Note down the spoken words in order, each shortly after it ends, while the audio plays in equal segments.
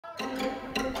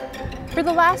For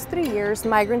the last 3 years,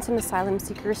 migrants and asylum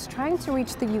seekers trying to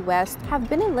reach the U.S. have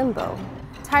been in limbo.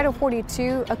 Title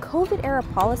 42, a COVID-era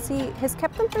policy, has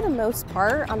kept them for the most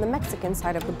part on the Mexican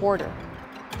side of the border.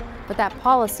 But that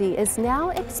policy is now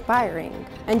expiring,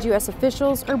 and U.S.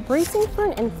 officials are bracing for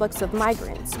an influx of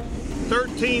migrants.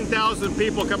 13,000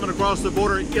 people coming across the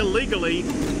border illegally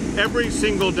every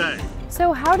single day.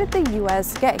 So how did the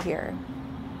U.S. get here?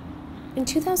 In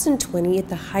 2020, at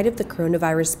the height of the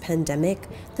coronavirus pandemic,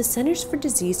 the Centers for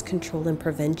Disease Control and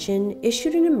Prevention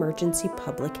issued an emergency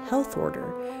public health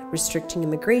order restricting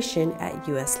immigration at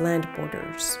U.S. land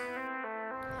borders.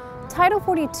 Title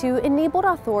 42 enabled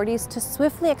authorities to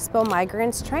swiftly expel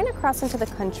migrants trying to cross into the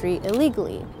country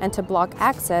illegally and to block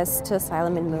access to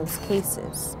asylum in most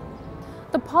cases.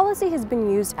 The policy has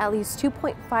been used at least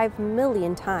 2.5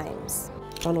 million times.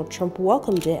 Donald Trump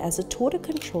welcomed it as a tool to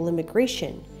control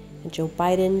immigration, and Joe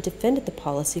Biden defended the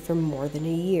policy for more than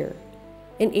a year.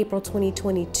 In April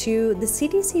 2022, the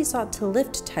CDC sought to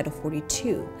lift Title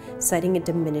 42, citing a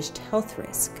diminished health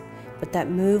risk, but that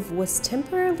move was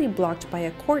temporarily blocked by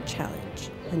a court challenge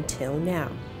until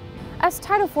now. As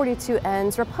Title 42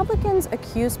 ends, Republicans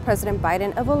accuse President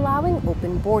Biden of allowing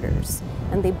open borders,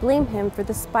 and they blame him for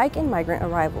the spike in migrant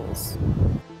arrivals.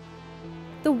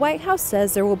 The White House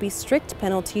says there will be strict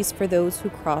penalties for those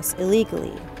who cross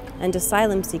illegally, and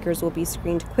asylum seekers will be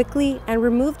screened quickly and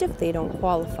removed if they don't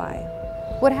qualify.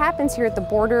 What happens here at the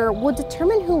border will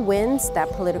determine who wins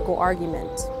that political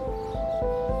argument.